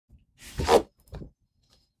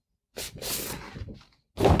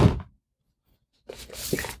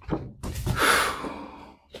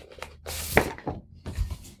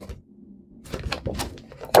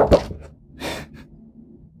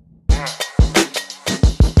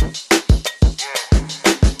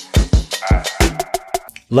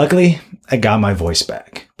Luckily, I got my voice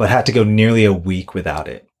back, but had to go nearly a week without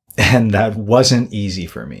it. And that wasn't easy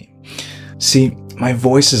for me. See, my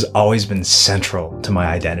voice has always been central to my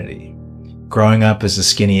identity. Growing up as a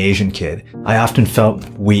skinny Asian kid, I often felt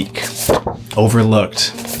weak,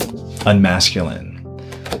 overlooked, unmasculine.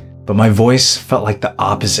 But my voice felt like the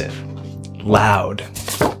opposite. Loud,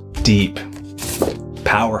 deep,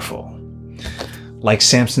 powerful. Like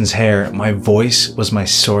Samson's hair, my voice was my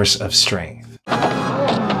source of strength.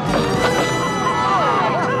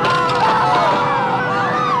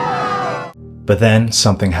 But then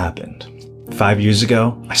something happened. 5 years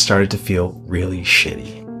ago, I started to feel really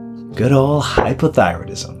shitty. Good old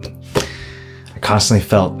hypothyroidism. I constantly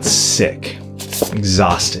felt sick,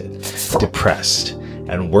 exhausted, depressed,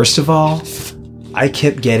 and worst of all, I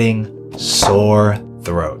kept getting sore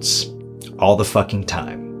throats all the fucking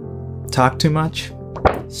time. Talk too much?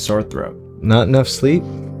 Sore throat. Not enough sleep?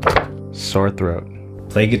 Sore throat.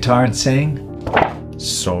 Play guitar and sing?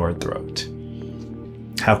 Sore throat.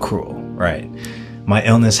 How cruel, right? My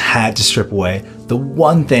illness had to strip away the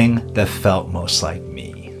one thing that felt most like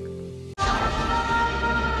me.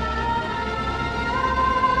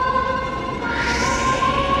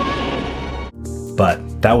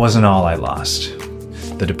 But that wasn't all I lost.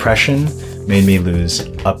 The depression made me lose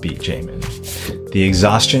upbeat Jamin. The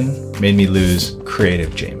exhaustion made me lose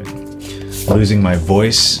creative Jamin. Losing my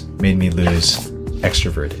voice made me lose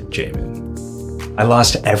extroverted Jamin. I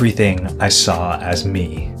lost everything I saw as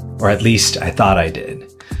me, or at least I thought I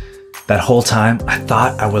did. That whole time, I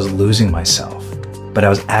thought I was losing myself, but I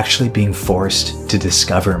was actually being forced to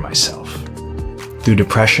discover myself. Through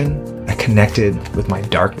depression, I connected with my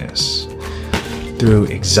darkness. Through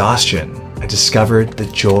exhaustion, I discovered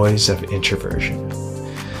the joys of introversion.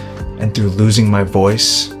 And through losing my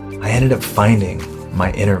voice, I ended up finding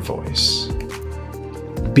my inner voice.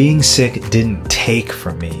 Being sick didn't take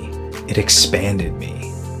from me, it expanded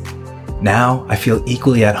me. Now I feel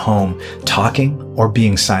equally at home talking or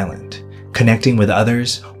being silent, connecting with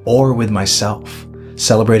others or with myself,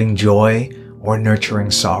 celebrating joy or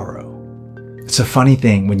nurturing sorrow. It's a funny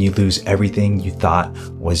thing when you lose everything you thought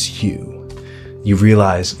was you. You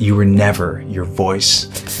realize you were never your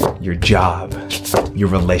voice, your job, your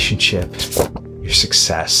relationship, your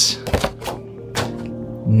success.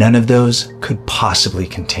 None of those could possibly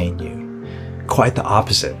contain you. Quite the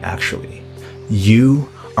opposite, actually. You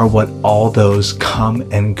are what all those come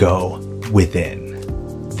and go within.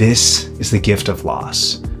 This is the gift of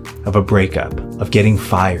loss, of a breakup, of getting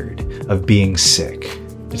fired, of being sick.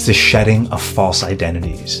 It's the shedding of false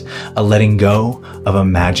identities, a letting go of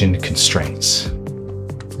imagined constraints.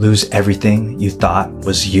 Lose everything you thought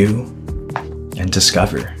was you and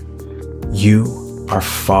discover you are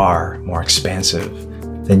far more expansive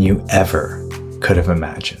than you ever could have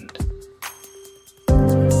imagined.